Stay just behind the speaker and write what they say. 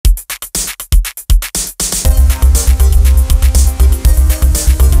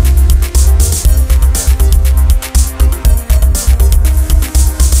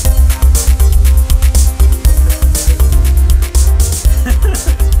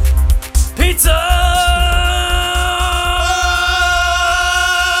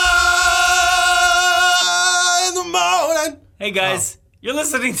Hey guys, you're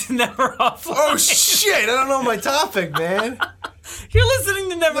listening to Never Offline. Oh shit! I don't know my topic, man. You're listening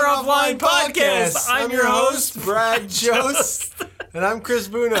to Never Offline Podcast. I'm your host, Brad Jost, and I'm Chris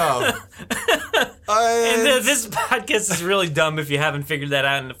Buno. And this podcast is really dumb if you haven't figured that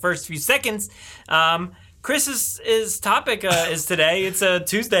out in the first few seconds. Chris's topic is today. It's a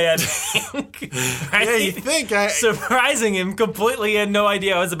Tuesday, I think. Right? Yeah, you think surprising him completely. He had no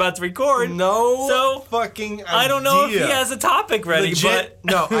idea I was about to record. Fucking idea. I don't know if he has a topic ready.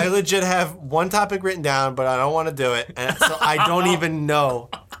 No, I legit have one topic written down, but I don't want to do it, and so I don't even know.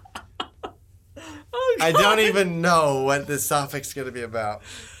 Oh, I don't even know what this topic's going to be about.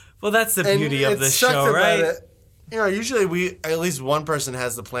 Well, that's the beauty of this show, right? Usually at least one person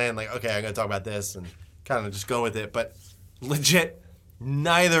has the plan, like, okay, I'm going to talk about this, and kind of just go with it. But legit,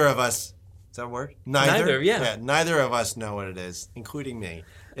 neither of us, is that a word? Neither, yeah. Yeah, neither of us know what it is, including me.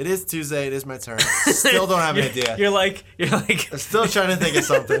 It is Tuesday, it is my turn. Still don't have an idea. You're like I'm still trying to think of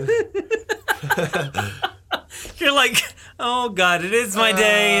something. You're like, oh God, it is my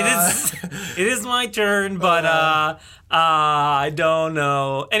day. It is my turn, but I don't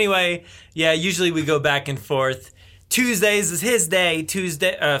know. Anyway, yeah, usually we go back and forth. Tuesdays is his day.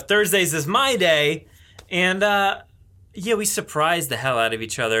 Thursdays is my day. And yeah, we surprise the hell out of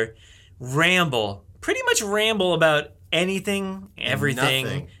each other. Pretty much ramble about anything,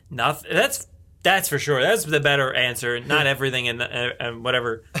 everything. Nothing. That's for sure. That's the better answer. Not everything and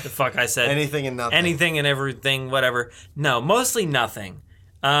whatever the fuck I said. Anything and nothing. Anything and everything, whatever. No, mostly nothing.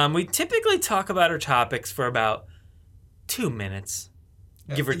 We typically talk about our topics for about 2 minutes,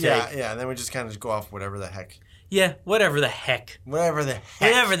 give or take. Yeah, and then we just kind of go off whatever the heck. Yeah, whatever the heck. Whatever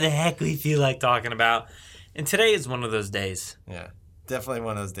the heck we feel like talking about. And today is one of those days. Yeah, definitely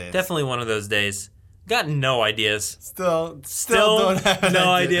one of those days. Definitely one of those days. Got no ideas. Still don't have no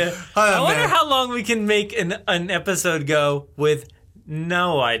idea. I wonder man. how long we can make an episode go with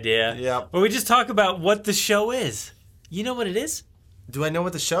no idea. Yep. Where we just talk about what the show is. You know what it is? Do I know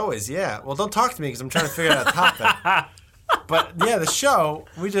what the show is? Yeah. Well, don't talk to me because I'm trying to figure out a topic. But yeah, the show,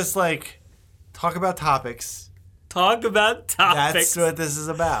 we just talk about topics. Talk about topics. That's what this is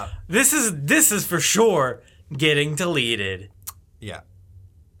about. This is for sure getting deleted. Yeah.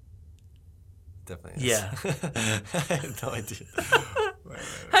 Definitely is. Yeah. I have no idea. Wait.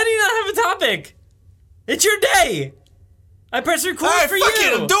 How do you not have a topic? It's your day. I press record all right, for fuck you.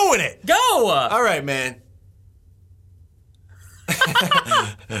 it, I'm doing it. Go. All right, man.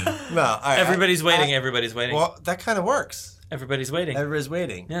 No, all right. Everybody's waiting. Everybody's waiting. Well, that kind of works. Everybody's waiting. Everybody's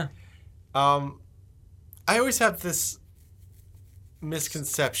waiting. Yeah. I always have this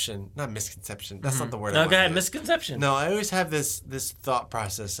misconception. Not misconception. That's not the word. No, go ahead. Misconception. No, I always have this thought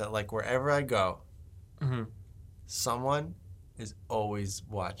process that wherever I go, someone is always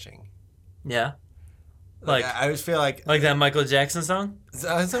watching. Yeah. I always feel like that Michael Jackson song.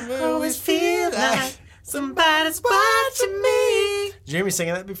 I always feel like somebody's watching me. Did you hear me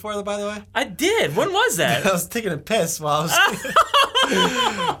singing that before, by the way? I did. When was that? I was taking a piss while I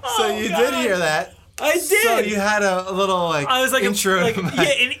was. So you did hear that. I did. So you had a little I was intro.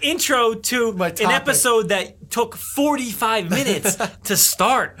 An intro to an episode that took 45 minutes to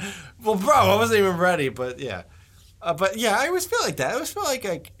start. Well, bro, I wasn't even ready, but yeah. But yeah, I always feel like that. I always feel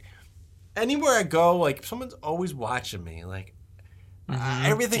like anywhere I go, someone's always watching me.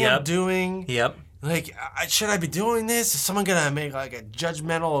 Everything I'm doing. Yep. Should I be doing this? Is someone gonna make a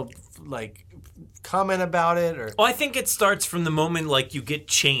judgmental comment about it? Or I think it starts from the moment you get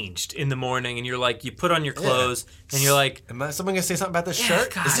changed in the morning and you're you put on your clothes and you're like, am someone gonna say something about this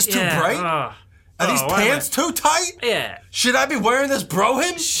shirt? God, is this too bright? Are these pants too tight? Yeah. Should I be wearing this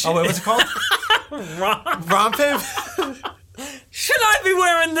bro-him? Oh wait, what's it called? Romp-him? Should I be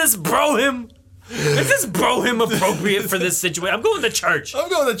wearing this bro-him? Is this bro-him appropriate for this situation? I'm going to church. I'm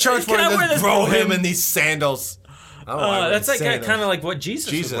going to church wearing this bro-him and these sandals. That's kind of like what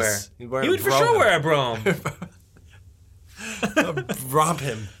Jesus would wear. He would for sure wear a bro-him.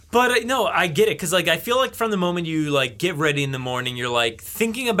 Romp-him. But no, I get it because I feel like from the moment you get ready in the morning, you're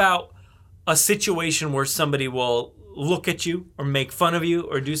thinking about a situation where somebody will look at you or make fun of you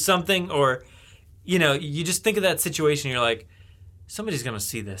or do something, or you just think of that situation. You're like, somebody's gonna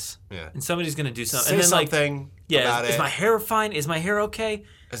see this, and somebody's gonna do something. Say and then something. About is my hair fine? Is my hair okay?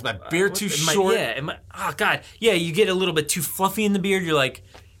 Is my beard too short? Oh God, yeah. You get a little bit too fluffy in the beard. You're like,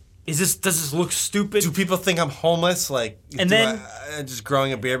 does this look stupid? Do people think I'm homeless? And then just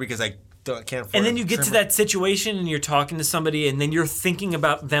growing a beard because I can't afford. And then you get to that situation and you're talking to somebody, and then you're thinking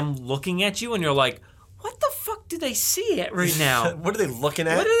about them looking at you, and you're like, what the fuck do they see right now? What are they looking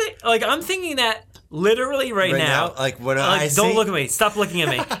at? What are they I'm thinking that literally right now. What do I see? Don't look at me. Stop looking at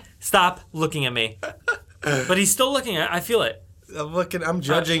me. Stop looking at me. But he's still looking at. I feel it. I'm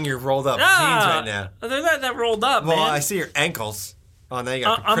judging your rolled up jeans right now. They're not that rolled up, Well, man. I see your ankles. Oh, now you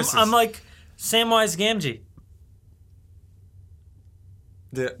got Chris's. I'm like Samwise Gamgee.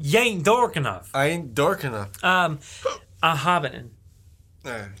 You ain't dork enough. I ain't dork enough. A hobbitin.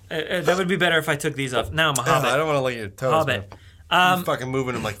 That would be better if I took these off. Now I'm a hobbit. I don't want to look at your toes. Hobbit. You're fucking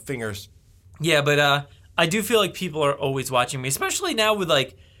moving them like fingers. Yeah, but I do feel like people are always watching me, especially now with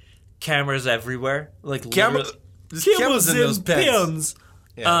like cameras everywhere. Like There's cameras in those pens.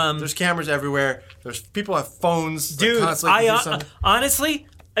 Yeah, there's cameras everywhere. There's people have phones. Dude, constantly honestly,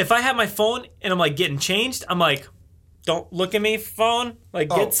 if I have my phone and I'm like getting changed, I'm like, don't look at me, phone. Like,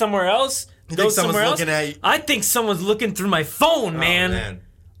 get somewhere else. Go somewhere else. At you? I think someone's looking through my phone, man.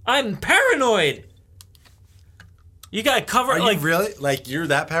 I'm paranoid. You gotta cover. Are like, you really? Like, you're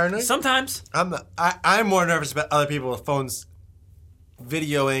that paranoid? Sometimes. I'm more nervous about other people with phones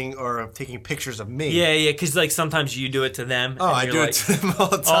videoing or taking pictures of me. Yeah, because like sometimes you do it to them. Oh, I do it to them all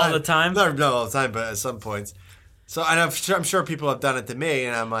the time. All the time? Not all the time, but at some points. So, and I'm sure people have done it to me,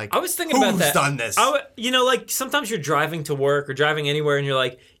 and I'm like, I was thinking about that. Who's done this? Like sometimes you're driving to work or driving anywhere, and you're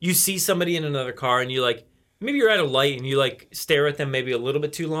like, you see somebody in another car, and you like, maybe you're at a light, and you like stare at them maybe a little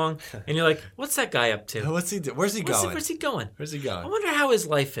bit too long, and you're like, what's that guy up to? What's he doing? Where's he going? Where's he going? Where's he going? I wonder how his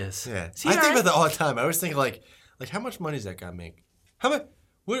life is. Yeah, I think about that all the time. I always think like how much money does that guy make? How much?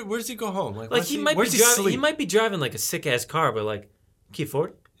 Where does he go home? Like he might be driving like a sick ass car, but like, can you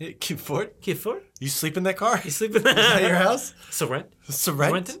afford? Can you afford? Can you afford? You sleep in that car? You sleep in that? Is that your house? So rent?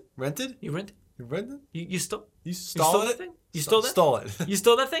 Rented? You rent? You rented? You stole? You stole that thing? You stole that? Stole it. You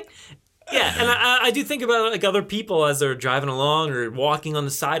stole that thing? Yeah, and I do think about like other people as they're driving along or walking on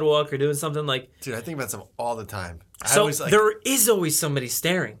the sidewalk or doing something like. Dude, I think about them all the time. So there is always somebody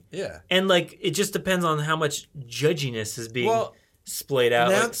staring. Yeah. And like it just depends on how much judginess is being splayed out.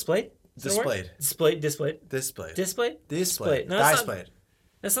 Like, displayed. No,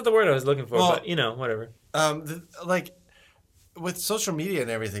 that's not the word I was looking for. But whatever. With social media and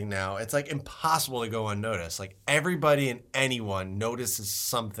everything now, it's like impossible to go unnoticed. Like everybody and anyone notices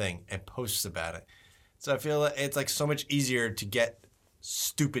something and posts about it. So I feel like it's like so much easier to get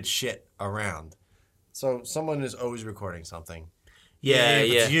stupid shit around. So someone is always recording something. Yeah.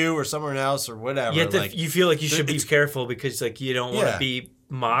 It's you or someone else or whatever. You feel like you should be careful because like you don't want to be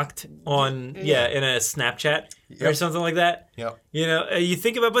mocked on in a Snapchat or something like that. Yep. You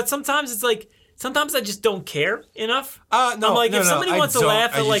think about, but sometimes it's like. Sometimes I just don't care enough. No, I'm like, if somebody wants to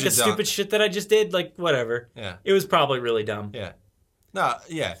laugh at like a stupid stupid shit that I just did, like whatever. Yeah. It was probably really dumb. Yeah. No,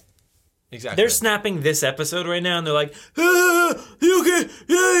 yeah. Exactly. They're snapping this episode right now and they're like, you okay?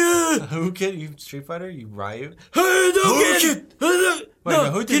 Yeah. Who kid? You Street Fighter? You Ryu? Hey, no kid.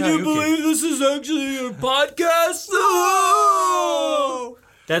 Who did can you believe this is actually your podcast? No!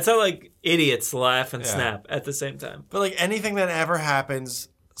 That's how like idiots laugh and snap at the same time. But like anything that ever happens,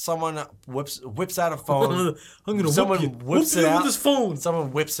 someone whips out a phone. I'm gonna someone whips it out with his phone.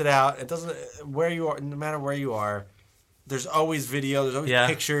 Someone whips it out. It doesn't where you are, no matter where you are. There's always video. There's always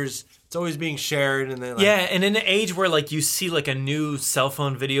pictures. It's always being shared, and then and in an age where like you see like a new cell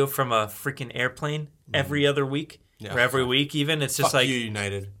phone video from a freaking airplane every other week or every week, even it's just fuck like you,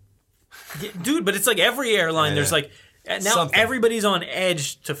 United, dude. But it's like every airline. There's like. Now everybody's on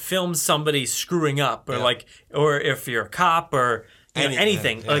edge to film somebody screwing up, or if you're a cop or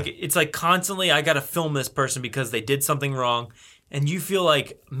anything. Like it's like constantly, I got to film this person because they did something wrong, and you feel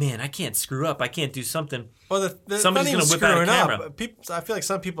like, man, I can't screw up. I can't do something. Well, somebody's gonna whip out a camera. I feel like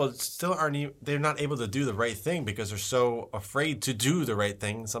some people still aren't. They're not able to do the right thing because they're so afraid to do the right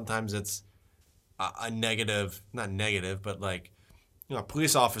thing. Sometimes it's a negative, not negative, but like. A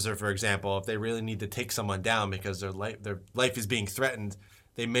police officer, for example, if they really need to take someone down because their life is being threatened,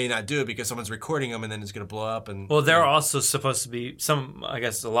 they may not do it because someone's recording them and then it's going to blow up. And they're also supposed to be I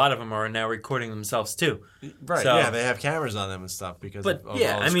guess a lot of them are now recording themselves too. Right? So, they have cameras on them and stuff because. But all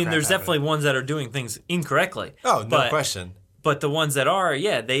there's definitely ones that are doing things incorrectly. Oh, no question. But the ones that are,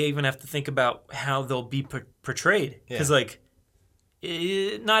 they even have to think about how they'll be portrayed because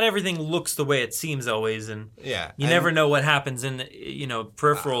not everything looks the way it seems always, and you never know what happens in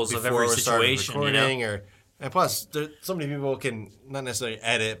peripherals of every situation. And plus, so many people can not necessarily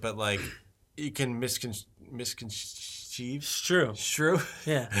edit, but like you can misconceive. True.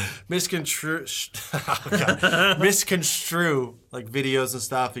 Yeah. Misconstrue like videos and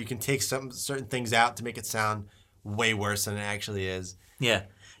stuff. You can take certain things out to make it sound way worse than it actually is. Yeah.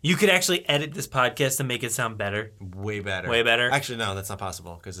 You could actually edit this podcast and make it sound better. Way better. Actually, no, that's not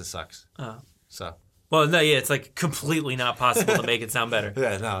possible because it sucks. Oh. So. Well, no, it's like completely not possible to make it sound better.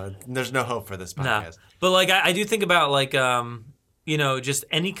 Yeah, no, there's no hope for this podcast. No. But like, I do think about like, just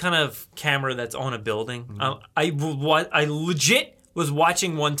any kind of camera that's on a building. Mm-hmm. I legit was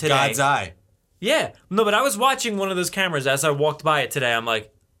watching one today. God's eye. Yeah. No, but I was watching one of those cameras as I walked by it today. I'm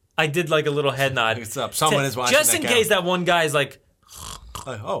like, I did like a little head nod. What's up? Someone is watching just that in case that one guy's like,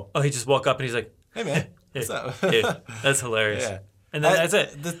 oh, he just woke up and he's like, hey man, what's up? yeah, that's hilarious. Yeah. And then that's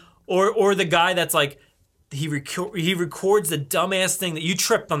it. Or the guy that's like, he records the dumbass thing that you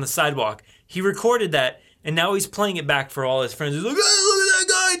tripped on the sidewalk. He recorded that, and now he's playing it back for all his friends. He's like, hey, look at that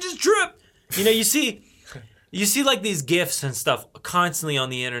guy, he just tripped. You see like these GIFs and stuff constantly on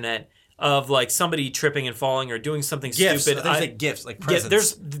the internet of like somebody tripping and falling or doing something GIFs. stupid. I think GIFs, like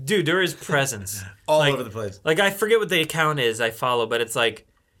presents. There is presence. All over the place. Like I forget what the account is I follow, but it's like,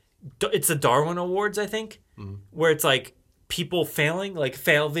 it's the Darwin Awards, I think, where it's like people failing, like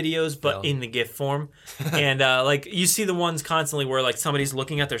fail videos, but in the GIF form. And like you see the ones constantly where like somebody's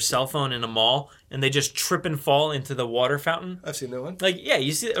looking at their cell phone in a mall and they just trip and fall into the water fountain. I've seen that one. Like, yeah,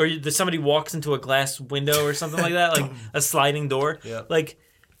 you see, or somebody walks into a glass window or something like that, like a sliding door. Yeah. Like,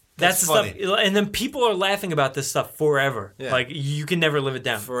 that's the funny. stuff. And then people are laughing about this stuff forever. Yeah. Like, you can never live it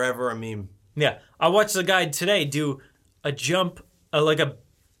down. Forever a meme. Yeah. I watched a guy today do a jump, like a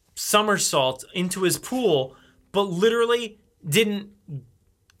somersault into his pool, but literally didn't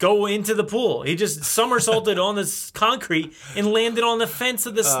go into the pool. He just somersaulted on this concrete and landed on the fence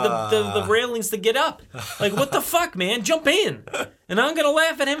of the railings to get up. Like, what the fuck, man? Jump in. And I'm going to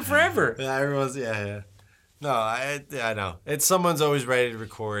laugh at him forever. Yeah, everyone's, yeah. No, I know. It's someone's always ready to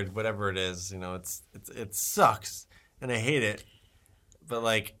record whatever it is. It sucks, and I hate it. But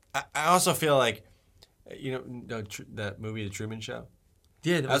like, I also feel like, that movie, The Truman Show.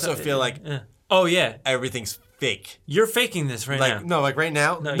 Yeah. I also feel like, oh yeah, everything's fake. You're faking this right now. No, like right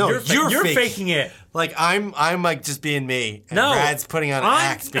now. No, you're faking it. Like I'm like just being me. And No, Brad's putting on an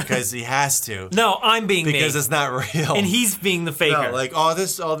act because he has to. No, I'm being because me. it's not real. And he's being the faker. No, like all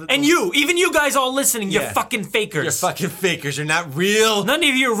this. And even you guys all listening, you're fucking fakers. You're fucking fakers. You're not real. None of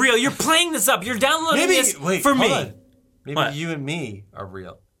you are real. You're playing this up. You're downloading this for hold me. on. Maybe What? you and me are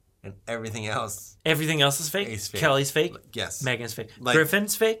real, and everything else. Everything else is fake? Is fake. Kelly's fake? Yes. Megan's fake. Like-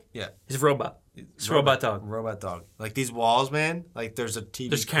 Griffin's fake? Yeah. He's a robot. It's a robot dog. Robot dog. Like these walls, man. Like there's a TV.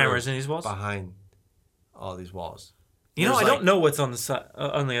 There's crew cameras in these walls? behind all these walls. You know, There's I like- don't know what's on the side,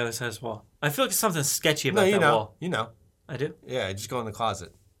 on the other side of this wall. I feel like something sketchy about No, you that know. wall. You know. I do? Yeah, just go in the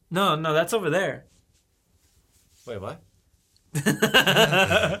closet. No, that's over there. Wait, what?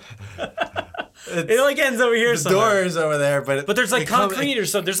 It like ends over here The somewhere. door is over there, but But there's like concrete or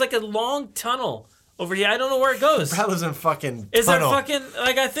something. There's like a long tunnel over here. I don't know where it goes. Brad lives in fucking Is there tunnel. fucking,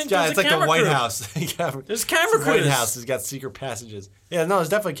 like, I think Yeah, there's it's a like the camera White crew. House. There's camera It's the White crews. House has got secret passages. Yeah, no, there's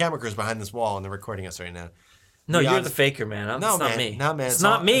definitely camera crews behind this wall, and they're recording us right now. No, The you're odds- the faker, man. No, It's not man. me. No, man. It's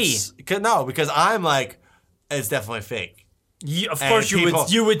not me. No, because I'm like, it's definitely fake. Of And course people-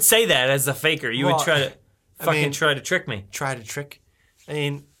 you would say that as the faker. You Well, would try to fucking mean- try to trick me. Try to trick. I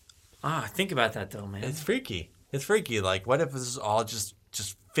mean, Think about that though, man. it's freaky. It's freaky. Like, what if this is all just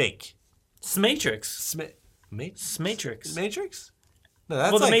fake? It's the Matrix. Matrix? Matrix. Matrix? No,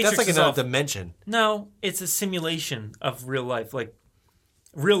 that's Well, the like Matrix that's is like off. another dimension. No, it's a simulation of real life. Like,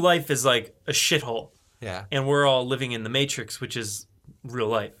 real life is like a shithole, Yeah, and we're all living in the Matrix, which is real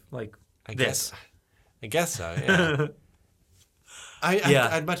life. Like I this. guess so. Yeah. Yeah.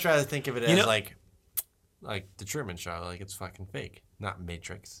 I'd much rather think of it You as know- like the Truman Show. Like it's fucking fake, not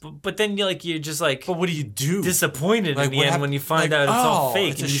Matrix. But then you're just like But what do you do? disappointed Like, in the what end hap- when you find like, out it's all oh,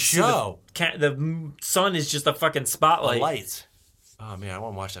 fake it's and a you show. see the sun is just a fucking A spotlight. light. Oh man, I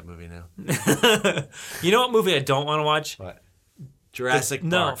want to watch that movie now. You know what movie I don't want to watch? What? Jurassic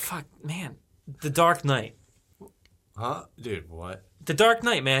No, Park. fuck, man. The Dark Knight. Huh? Dude, what? The Dark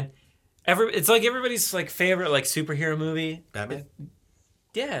Knight, man. It's like everybody's like favorite like superhero movie. Batman?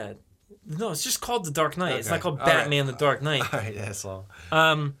 Yeah. No, it's just called The Dark Knight. It's Okay. not called All right. Batman The Dark Knight. All right, asshole.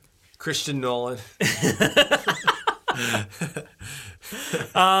 Um, Christian Nolan.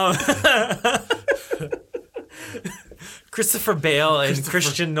 Christopher Bale and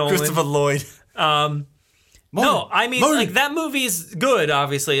Christian Nolan. Christopher Lloyd. No, I mean Martin. like that movie is good.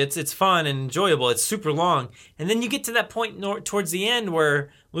 Obviously, it's fun and enjoyable. It's super long, and then you get to that point towards the end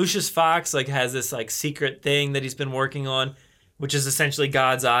where Lucius Fox like has this like secret thing that he's been working on, which is essentially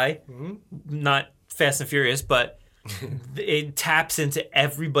God's eye, not Fast and Furious, but it taps into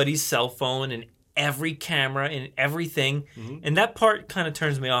everybody's cell phone and every camera and everything, and that part kind of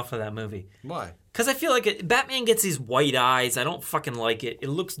turns me off of that movie. Why? Because I feel like Batman gets these white eyes. I don't fucking like it. It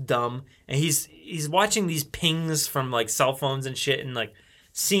looks dumb. And he's watching these pings from like cell phones and shit and like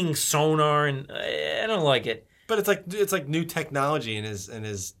seeing sonar and I don't like it. But it's like new technology in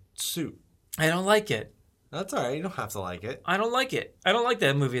his suit. I don't like it. That's all right. You don't have to like it. I don't like it. I don't like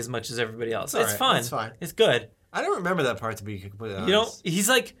that movie as much as everybody else. It's It's all right. fun. It's fine. It's good. I don't remember that part, to be completely honest. You know, he's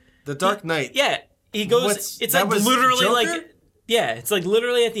like The Dark Knight. Yeah, he goes. It's that like was literally Joker? like. Yeah, it's like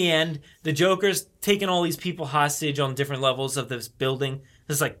literally at the end, the Joker's taking all these people hostage on different levels of this building.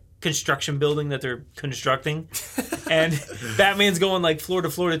 This like construction building that they're constructing, and Batman's going like floor to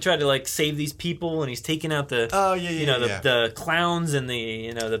floor to try to like save these people, and he's taking out the the clowns and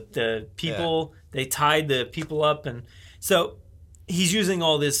the people. They tied the people up, and so he's using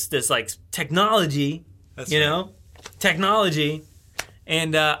all this like technology, technology,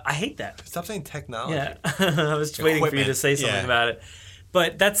 and I hate that. Stop saying technology. Yeah, I was waiting for you to say something about it.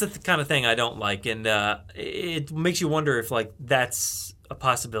 But that's the kind of thing I don't like, and it makes you wonder if like that's a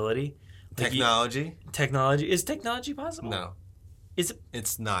possibility. Like Technology? Is technology possible? No. Is it?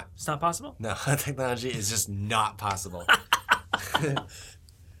 It's not. It's not possible? No, technology is just not possible.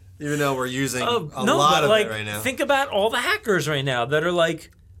 Even though we're using a lot of it right now. Think about all the hackers right now that are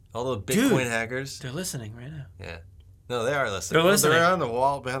like... All the Bitcoin hackers. They're listening right now. Yeah. No, they are listening. They're listening. They're on the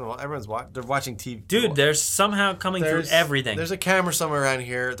wall, behind the wall. Everyone's watching. They're watching TV. Dude, they're somehow coming through everything. There's a camera somewhere around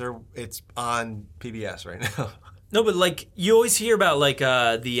here. It's on PBS right now. No, but like you always hear about like the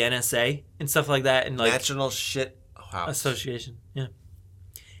NSA and stuff like that, and like National Shit House Association. Yeah.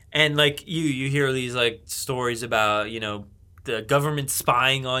 And like you hear these like stories about the government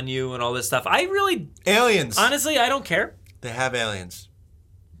spying on you and all this stuff. Aliens. Honestly, I don't care. They have aliens.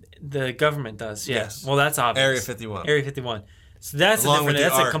 The government does, yeah. Yes. Well, that's obvious. Area 51. Area 51. So that's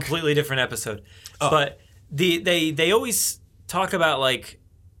a completely different episode. Oh. But they always talk about like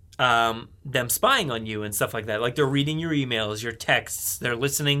them spying on you and stuff like that. Like they're reading your emails, your texts. They're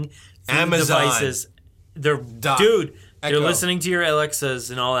listening through Amazon devices. They're listening to your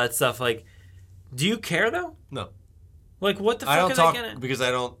Alexas and all that stuff. Like, do you care though? No. Like, what the fuck I don't are talk they gonna... because I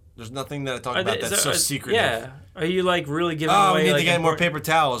don't. There's nothing that I talk about that's so secretive. Yeah. Are you like really giving away? Oh, we need to get more paper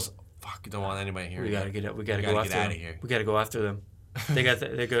towels. Fuck, don't want anybody here. We gotta get out. We gotta go after them. Here. We gotta go after them. They got.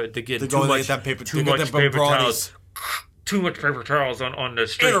 They get too much paper. Too much paper towels. Too much paper towels on the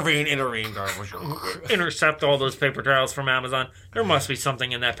street. Intervene. Intercept all those paper towels from Amazon. There must be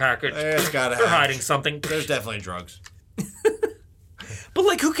something in that package. It's gotta. They're hiding something. There's definitely drugs. But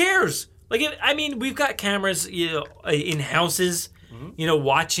like, who cares? Like, we've got cameras, in houses.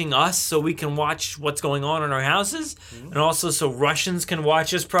 Watching us so we can watch what's going on in our houses. And also so Russians can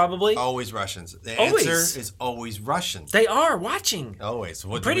watch us probably. Always Russians. The answer is always Russians. They are watching. Always.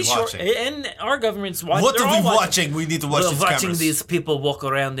 What are we watching? And our government's watching. What are we watching? We need to watch these cameras. We're watching these people walk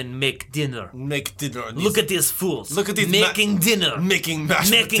around and make dinner. Look at these fools. Look at these making dinner. Making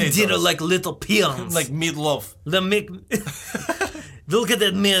mashed potatoes. Dinner like little peons. Like meatloaf. Look at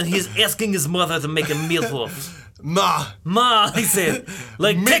that man. He's asking his mother to make a meatloaf. Ma, he said.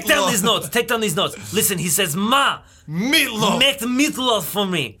 Like, take down these notes. Listen, he says, Ma. Meatloaf. Make the meatloaf for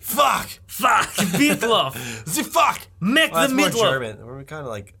me. Fuck. Meatloaf. The fuck. Make the meatloaf. More German. We're kind of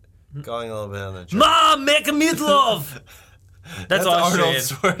like going a little bit on the German. Ma, make a meatloaf. That's Arnold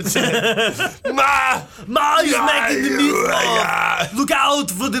Schwarzenegger. Ma, he's making the meatloaf. Look out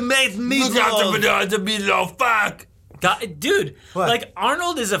for the meatloaf. Look out for the meatloaf. Fuck. God, dude, like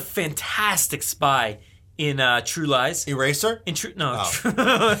Arnold is a fantastic spy. In True Lies. Eraser?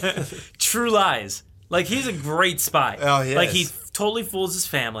 True Lies. Like, he's a great spy. Oh, he Like, is. he totally fools his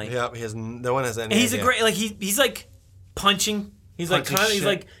family. Yeah, no one has any He's idea. a great, like, he's like punching. He's like he's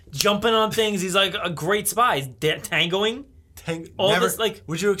like jumping on things. He's like a great spy. He's tangoing. This, like,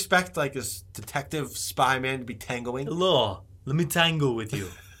 would you expect, like, this detective spy man to be tangoing? Hello, let me tango with you.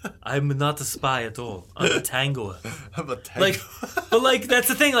 I'm not a spy at all. I'm a tangoer. I'm a tangoer. Like, but like that's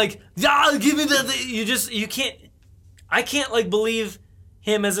the thing. Like, give me that. You can't. I can't like believe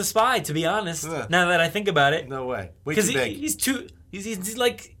him as a spy. To be honest, now that I think about it, no way. Because he's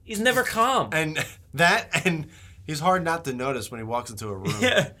like he's never calm. And he's hard not to notice when he walks into a room.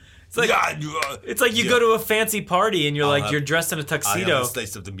 Yeah. It's like you go to a fancy party and you're dressed in a tuxedo. I have a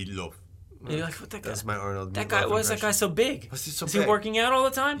slice of the meatloaf. And you're like, what the guy? That's my Arnold. Why is that guy so big? What's he so big? Is he working out all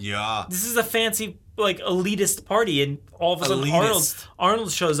the time? Yeah. This is a fancy, like, elitist party, and all of a sudden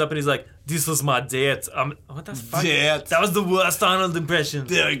Arnold shows up and he's like, this was my date. What the fuck? Date. That was the worst Arnold impression.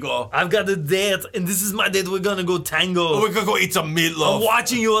 There you go. I've got a date, and this is my date. We're gonna go tango. We're gonna go eat some meatloaf. I'm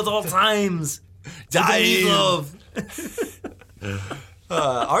watching you at all times. Meatloaf.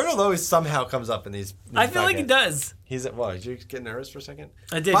 Arnold always somehow comes up in these I feel like he does. He's at what? Did you get nervous for a second?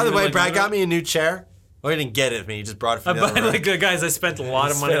 I did. By the way, Brad got me a new chair. Well, he didn't get it for me. He just brought it for me. Like, guys, I spent a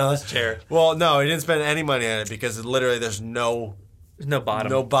lot of money on this chair. Well, no, he didn't spend any money on it because literally there's no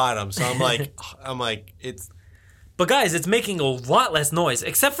bottom. No bottom. So I'm like, it's. But guys, it's making a lot less noise,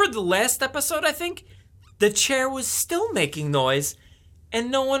 except for the last episode. I think the chair was still making noise, and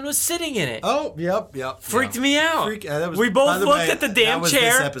no one was sitting in it. Oh, yep. Freaked me out. That was, we both by the looked way, at the damn that was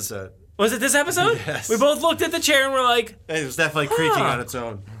chair. This episode. Was it this episode? Yes. We both looked at the chair and we're like, It was definitely creaking on its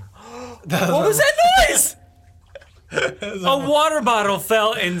own. what was that noise? A water bottle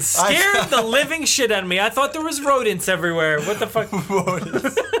fell and scared the living shit out of me. I thought there was rodents everywhere. What the fuck?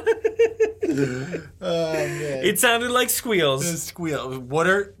 Oh man! It sounded like squeals. Squeal.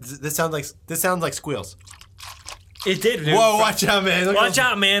 Water. This sounds like squeals. It did. Dude. Whoa! Watch out, man! Look Watch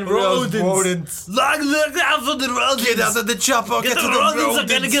at out, man! those Rodents. Look out for the rodents! Get out of the chopper! Get the rodents are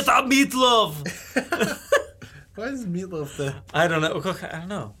gonna get our meatloaf. Why is meatloaf the? I don't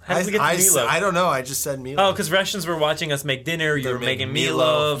know. How did we get to meatloaf? I don't know. I just said meatloaf. Oh, because Russians were watching us make dinner. You were making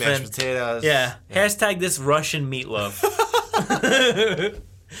meatloaf, mashed and potatoes. yeah. Hashtag this Russian meatloaf.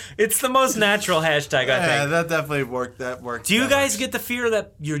 It's the most natural hashtag, I Yeah, think. that definitely worked. That worked. Do you that guys works. get the fear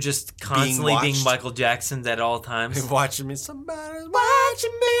that you're just constantly being watched? Michael Jackson at all times? watching me? Somebody's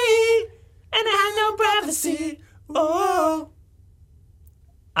watching me, and I have no privacy. Oh.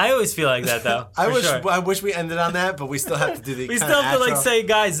 I always feel like that though. I for wish sure. I wish we ended on that, but we still have to do the. We kinda still have to like outro. say,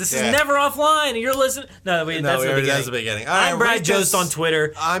 guys, this Yeah. is never offline, and you're listening. No, No, that's the that's beginning. the beginning. All right, I'm Brad rate Jost this. on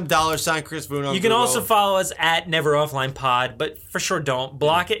Twitter. I'm $Chris Boone on You can Google. also follow us at Never Offline Pod, but for sure don't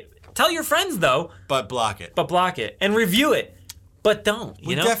block it. Tell your friends though, but block it. but block it and review it, but don't. You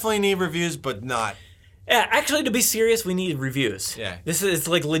We know? definitely need reviews, but not. Yeah, actually, to be serious, we need reviews. Yeah. This is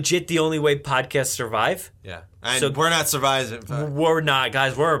like legit the only way podcasts survive. Yeah, and So- we're not surviving. We're not,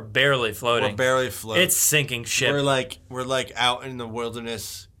 guys. We're barely floating. We're barely floating. It's sinking ship. we're like out in the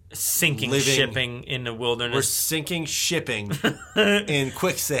wilderness. sinking living- shipping in the We're wilderness. sinking shipping in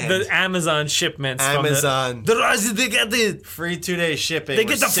quicksand. The Amazon shipments. Amazon. They get the Free 2-day shipping. They We're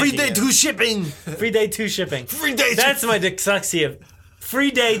get the free sinking day it. 2 shipping. Free day 2 shipping. Free day. That's my dyslexia.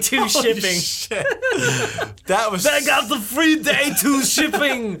 Free day 2 Holy shipping. shit. That was. I got the free day 2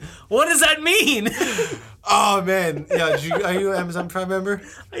 shipping. What does that mean? Oh man, yeah. Are you an Amazon Prime member?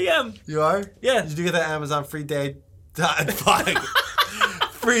 I am. You are. Yeah. Did you get that Amazon free day? Fuck.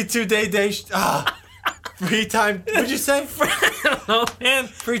 Free 2-day free time. What'd you say? Oh man.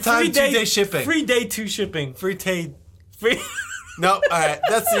 Free time, 2-day shipping. Free day 2 shipping. Free day. Free. No, all right.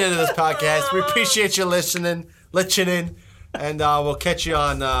 That's the end of this podcast. We appreciate you listening, and we'll catch you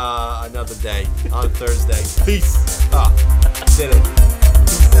on another day on Thursday. Peace. Did it.